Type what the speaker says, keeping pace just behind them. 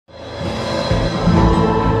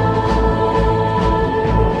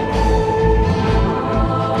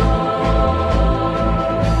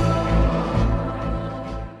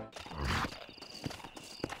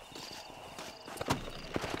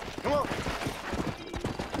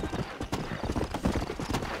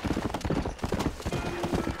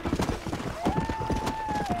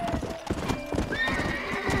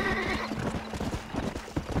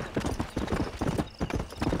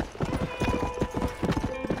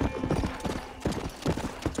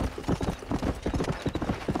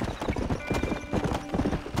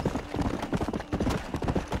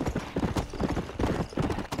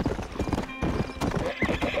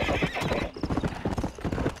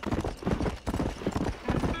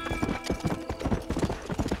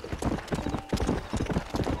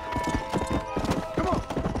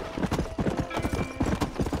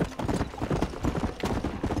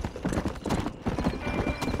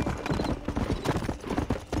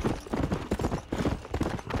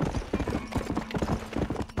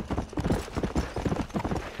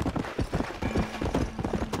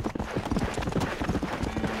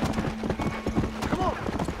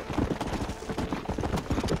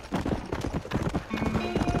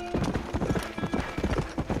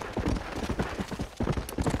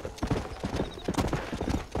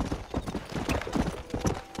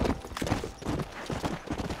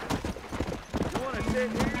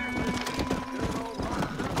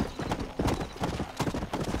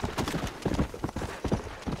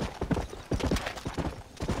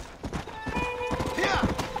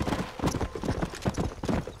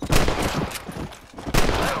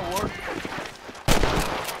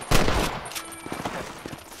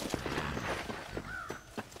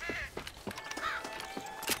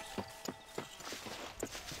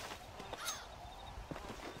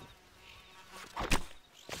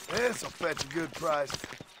This'll fetch a good price.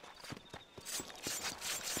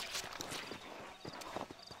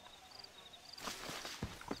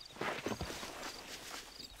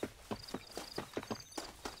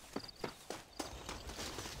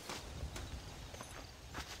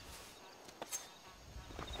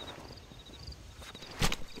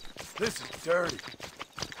 This is dirty.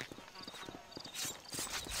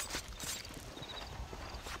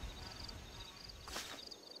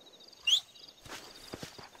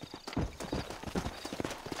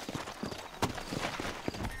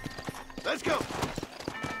 Let's go.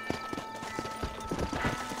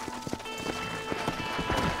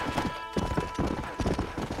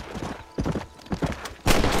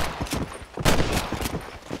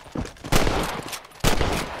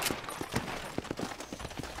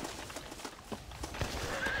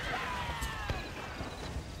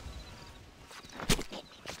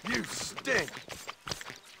 You stink.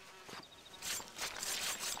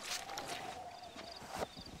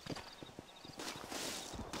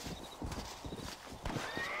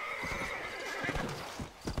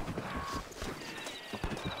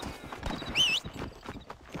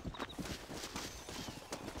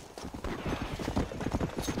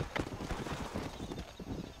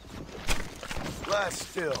 Lie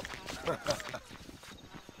still.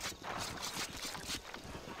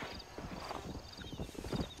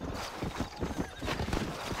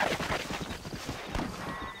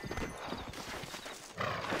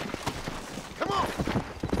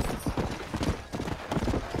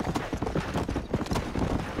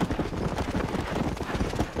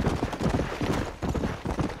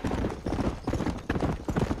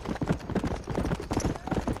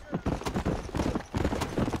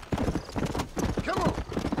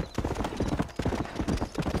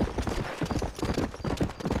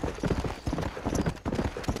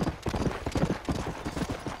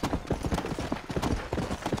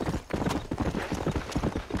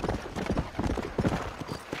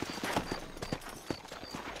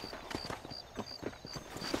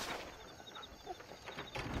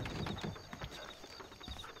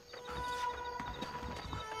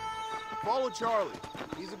 Follow Charlie.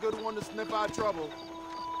 He's a good one to sniff out trouble.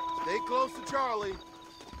 Stay close to Charlie.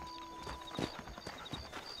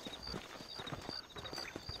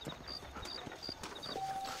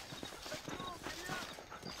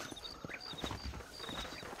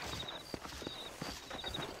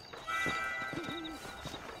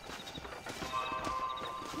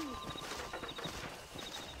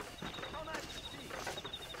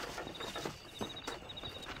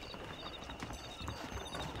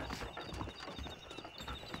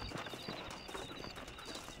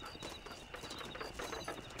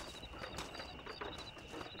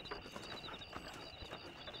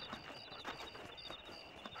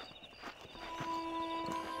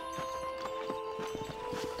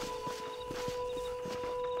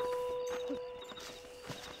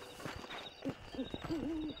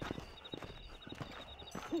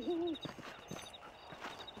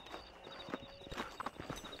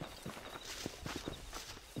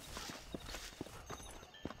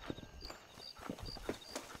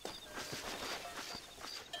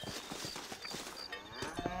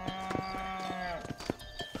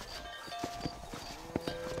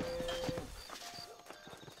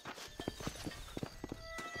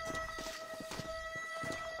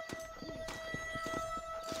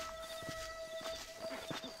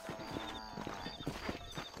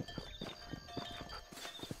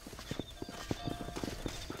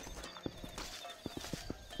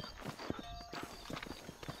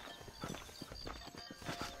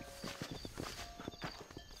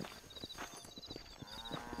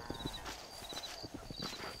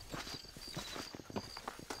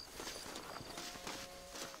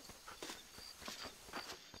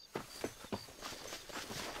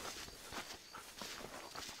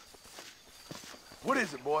 What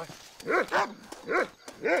is it, boy?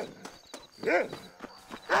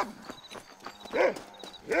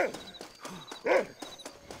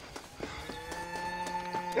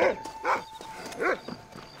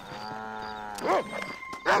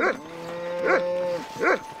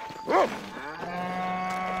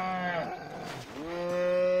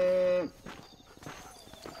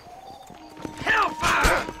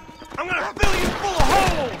 Hellfire! I'm gonna fill you full of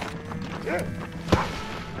holes!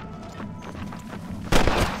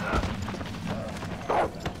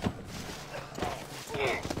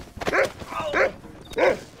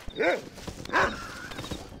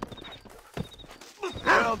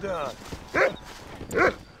 Well done.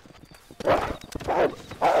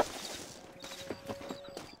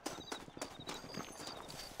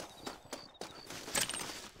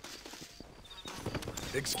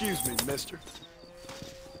 Excuse me, mister.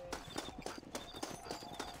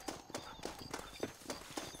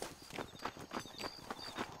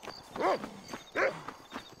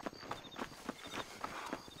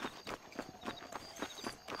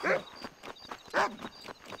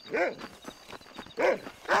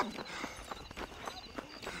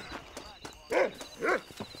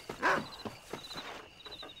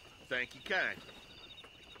 Thank you kindly.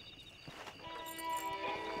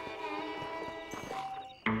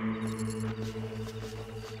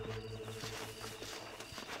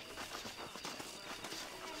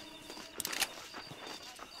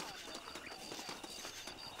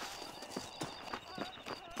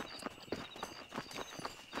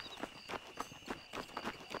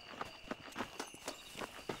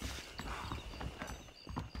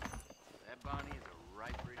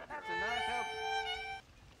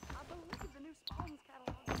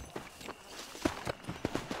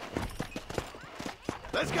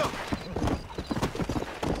 Let's go!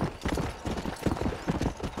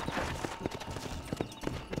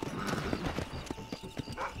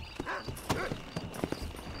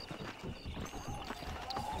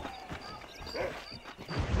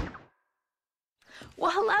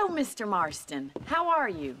 Well, hello, Mr. Marston. How are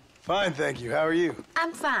you? Fine, thank you. How are you?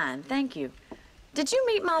 I'm fine, thank you. Did you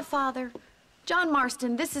meet my father? John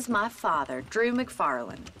Marston, this is my father, Drew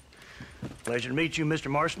McFarland. Pleasure to meet you,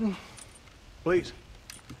 Mr. Marston. Please.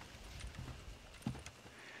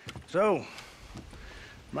 So,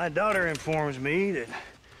 my daughter informs me that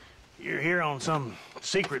you're here on some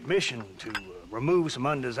secret mission to remove some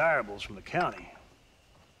undesirables from the county.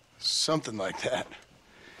 Something like that.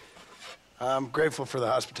 I'm grateful for the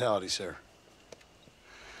hospitality, sir.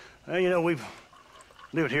 Well, you know, we've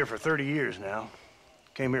lived here for 30 years now.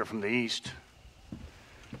 Came here from the east.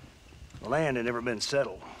 The land had never been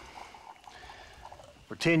settled.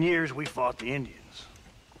 For 10 years, we fought the Indians.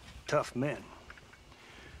 Tough men.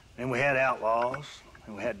 And we had outlaws,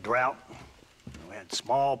 and we had drought, and we had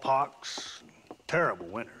smallpox, terrible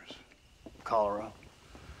winters, cholera.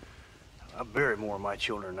 I buried more of my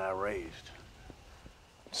children than I raised.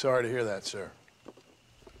 Sorry to hear that, sir.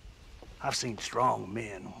 I've seen strong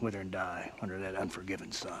men wither and die under that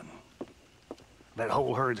unforgiving sun. That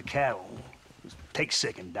whole herds of cattle take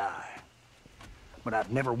sick and die. But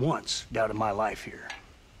I've never once doubted my life here.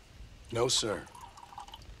 No, sir.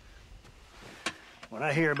 When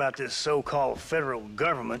I hear about this so-called federal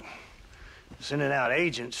government sending out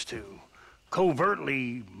agents to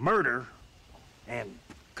covertly murder and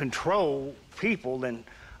control people, then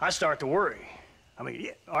I start to worry. I mean,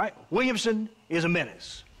 yeah, all right, Williamson is a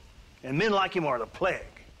menace, and men like him are the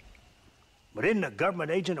plague. But isn't a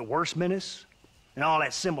government agent a worse menace? And all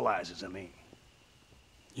that symbolizes, I mean.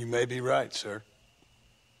 You may be right, sir.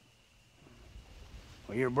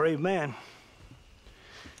 Well, you're a brave man.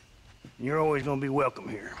 You're always gonna be welcome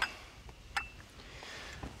here.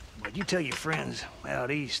 But you tell your friends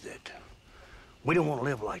out east that we don't want to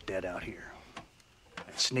live like that out here.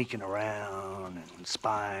 That sneaking around and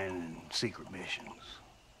spying and secret missions.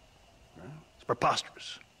 Right? It's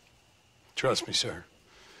preposterous. Trust me, sir.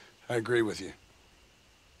 I agree with you.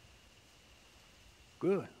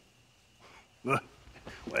 Good. Good.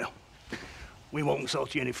 Well, we won't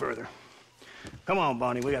insult you any further. Come on,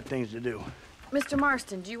 Bonnie, we got things to do. Mr.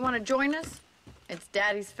 Marston, do you want to join us? It's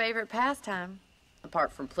Daddy's favorite pastime.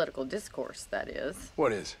 Apart from political discourse, that is.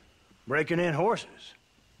 What is? Breaking in horses.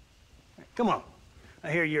 Come on.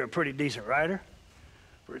 I hear you're a pretty decent rider.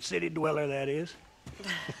 For a city dweller, that is.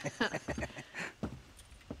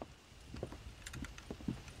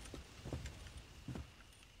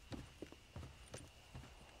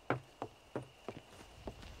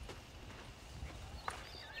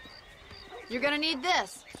 You're gonna need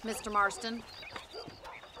this, Mr. Marston.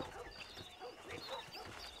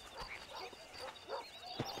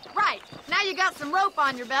 Right, now you got some rope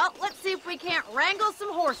on your belt. Let's see if we can't wrangle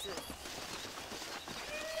some horses.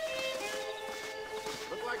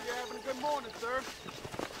 Look like you're having a good morning, sir.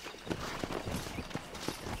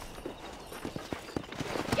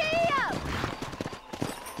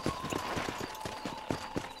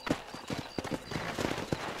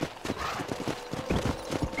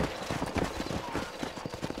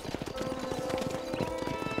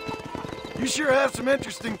 You sure have some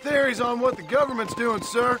interesting theories on what the government's doing,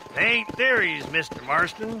 sir. They ain't theories, Mr.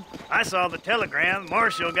 Marston. I saw the telegram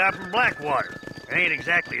Marshall got from Blackwater. It ain't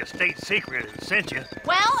exactly a state secret it sent you.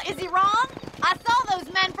 Well, is he wrong? I saw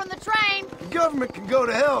those men from the train. The government can go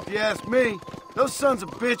to hell if you ask me. Those sons of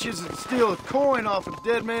bitches would steal a coin off a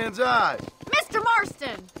dead man's eyes. Mr.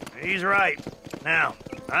 Marston! He's right. Now,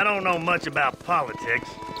 I don't know much about politics.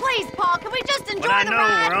 Please, Paul, can we just enjoy But I the know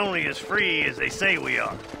ride? we're only as free as they say we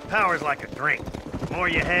are. Power's like a drink. The more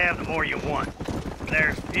you have, the more you want.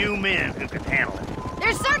 There's few men who can handle it.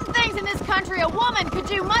 There's certain things in this country a woman could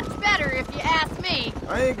do much better, if you ask me.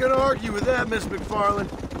 I ain't gonna argue with that, Miss McFarland.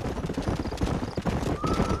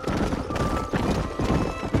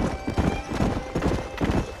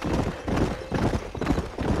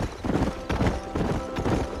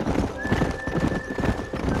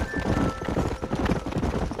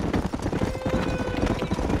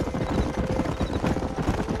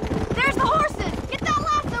 There's the horses! Get that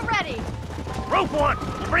lasso ready! Rope one!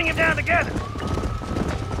 We'll bring it down together!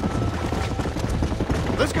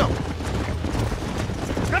 Let's go.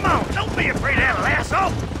 Come on, don't be afraid to have a lasso!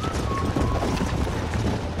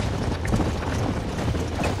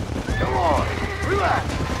 Come on, relax.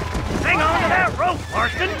 Hang on to that rope,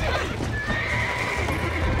 Marston!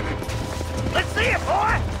 Let's see it,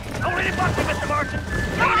 boy! Don't let it bust you, Mr. Marston!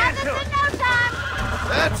 You'll have Lean this into in it! no time!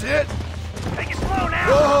 That's it. Take it slow now!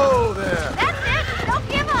 Whoa there. That's it! Don't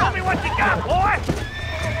give Tell up! me what you got, boy!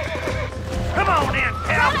 Come on then,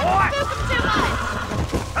 Try not cowboy! to spook 'em too much!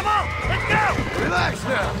 Come on, let's go! Relax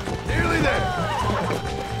now. Nearly there.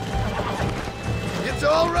 It's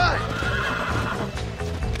all right.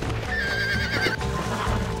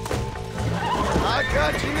 I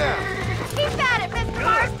got you now. Keep at it, Mr. Good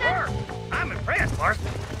Marston! work! I'm impressed,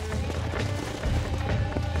 Marston.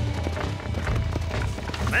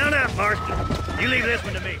 Mount up, Marston. You leave this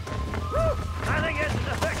one to me. Whew. I think that's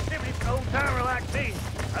enough activity for an old-timer like me.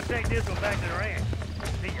 I'll take this one back to the ranch.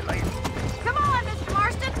 See you later. Come on, Mr.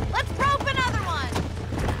 Marston! Let's rope another one!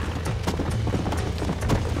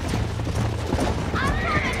 I'm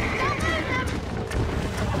coming! Don't lose him!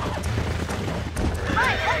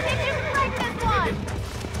 Right, let's see if you can break this one!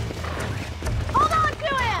 Hold on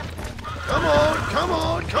to him! Come on, come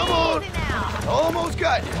on, come on. Easy now! Almost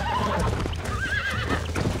got you.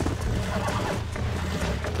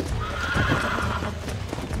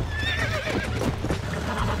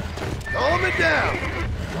 Calm it down.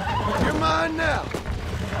 You're mine now.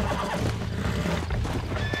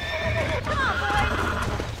 Come on, boys!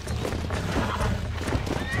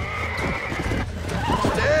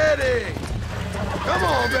 Steady. Come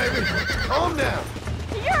on, baby. Calm down.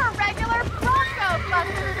 You're a regular bronco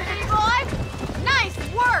buster, city boy! Nice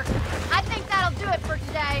work! I think that'll do it for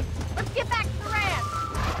today. Let's get back to the ranch.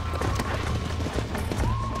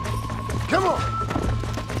 Come on.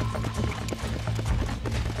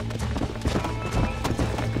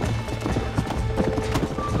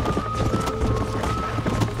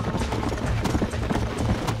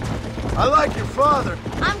 I like your father.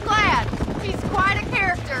 I'm glad. He's quite a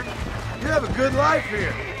character. You have a good life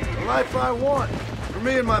here. The life I want. For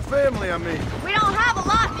me and my family, I mean. We don't have a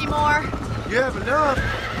lot anymore. You have enough.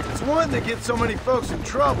 It's one that gets so many folks in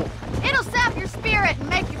trouble. It'll sap your spirit and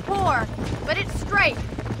make you poor, but it's straight,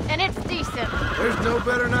 and it's decent. There's no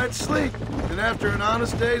better night's sleep than after an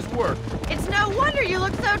honest day's work. It's no wonder you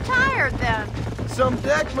look so tired, then. Some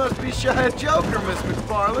deck must be shy of Joker, Miss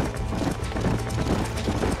McFarland.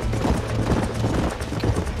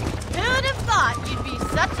 Who'd have thought you'd be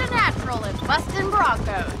such a natural at busting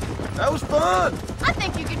broncos? That was fun. I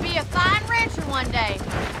think you could be a fine rancher one day,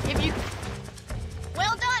 if you...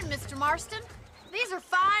 Well done, Mr. Marston. These are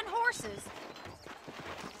fine horses.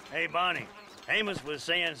 Hey, Bonnie. Amos was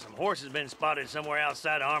saying some horses been spotted somewhere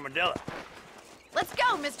outside of Armadillo. Let's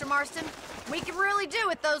go, Mr. Marston. We can really do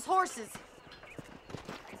with those horses.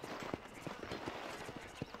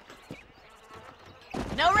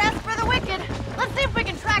 No rest for the wicked. Let's see if we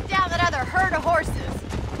can track down that other herd of horses.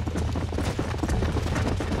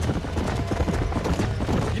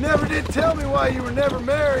 You never did tell me why you were never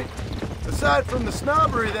married. Aside from the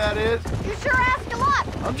snobbery, that is. You sure ask a lot.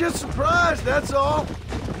 I'm just surprised, that's all.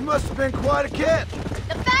 You must have been quite a catch.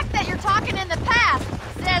 The fact that you're talking in the past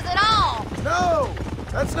says it all. No,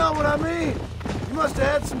 that's not what I mean. You must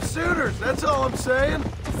have had some suitors, that's all I'm saying.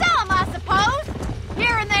 Some, I suppose.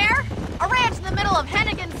 Here and there. A ranch in the middle of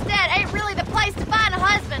Hennigan's Stead ain't really the place to find a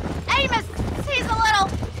husband. Amos, he's a little,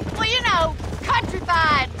 well, you know,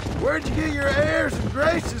 countrified. Where'd you get your airs and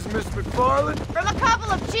graces, Miss McFarland? From a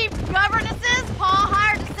couple of cheap governesses Pa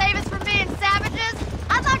hired to save us from being savages.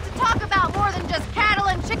 I'd like to talk about more than just cattle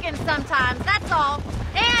and chickens sometimes, that's all.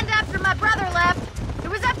 And after my brother left, it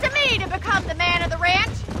was up to me to become the man of the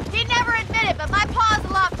ranch. He'd never admit it, but my pa's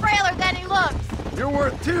a lot frailer than he looks. You're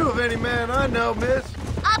worth two of any man I know, miss.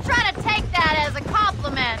 I'll try to take that as a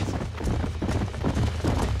compliment.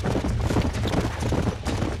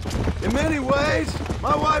 In many ways,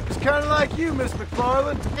 my wife is kind of like you, Miss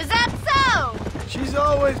McFarland. Is that so? She's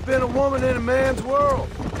always been a woman in a man's world.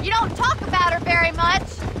 You don't talk about her very much.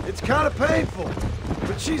 It's kind of painful,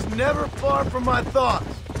 but she's never far from my thoughts.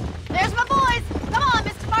 There's my boys. Come on,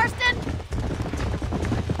 Mr. Marston.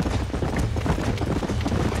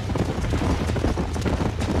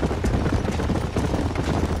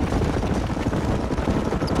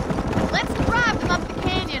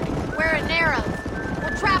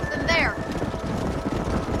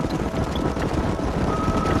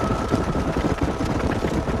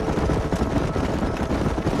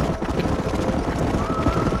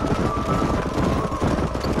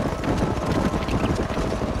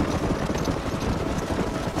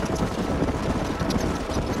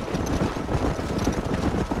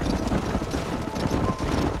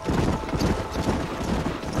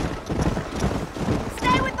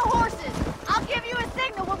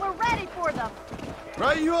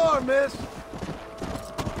 you are, miss.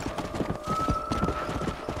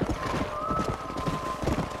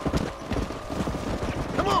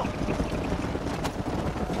 Come on.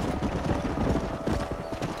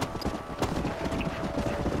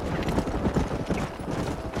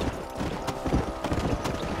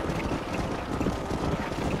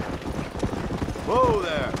 Whoa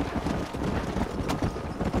there.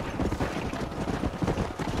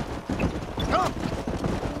 Come.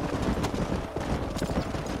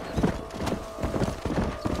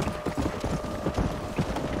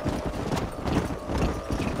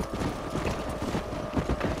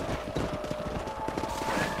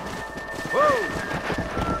 Whoa.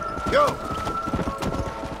 Go.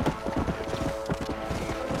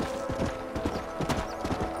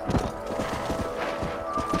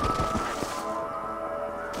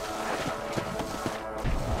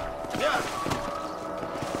 Yeah.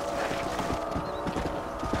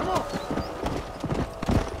 Come on.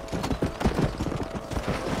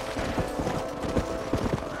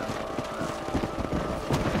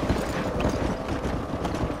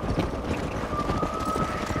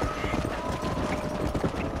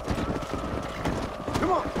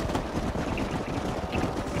 Come on.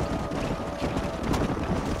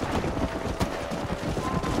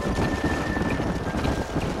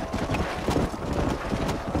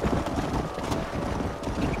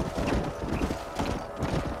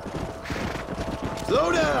 Slow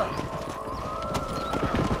down.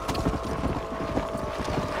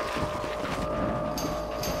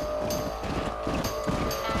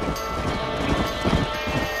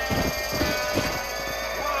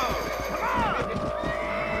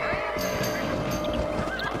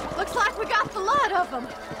 Looks like we got the lot of them.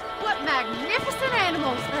 What magnificent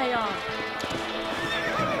animals they are.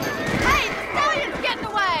 Hey, the stallion's getting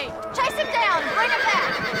away. Chase him down and bring him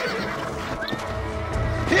back.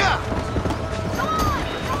 Yeah. Come on,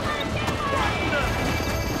 don't let him get away.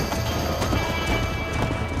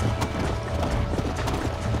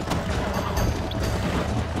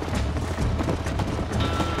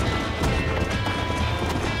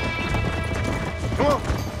 Come on.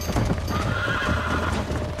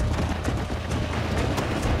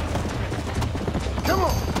 Come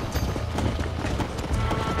on.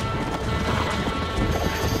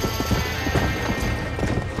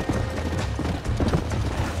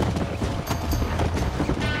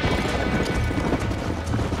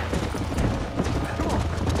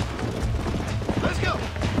 Let's go.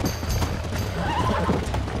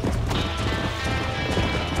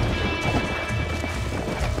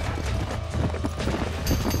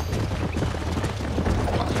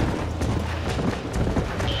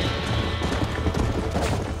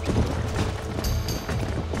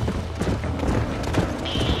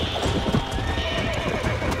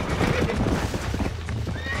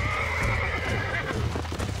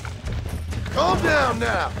 Calm down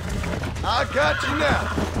now. I got you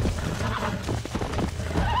now.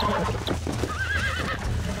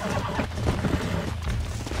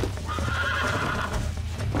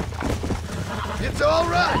 It's all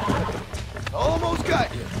right. Almost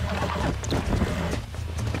got you.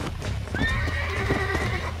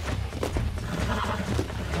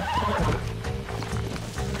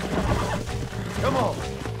 Come on.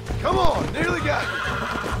 Come on. Nearly got you.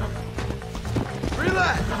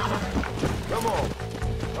 Relax. Come on.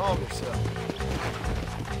 Calm yourself.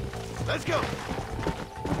 Let's go.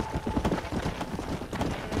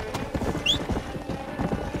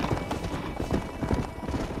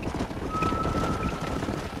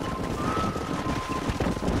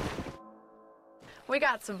 We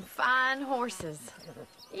got some fine horses.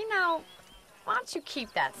 You know, why don't you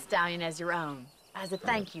keep that stallion as your own, as a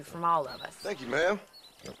thank you from all of us? Thank you, ma'am.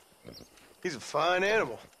 He's a fine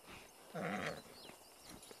animal.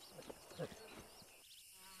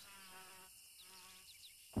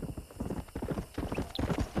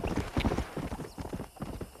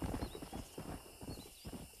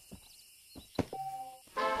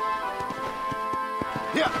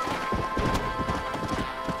 Yeah.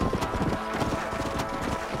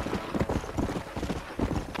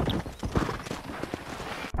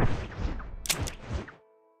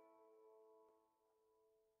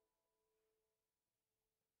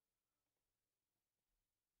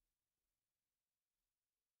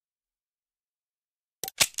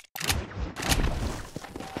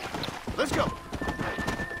 Let's go.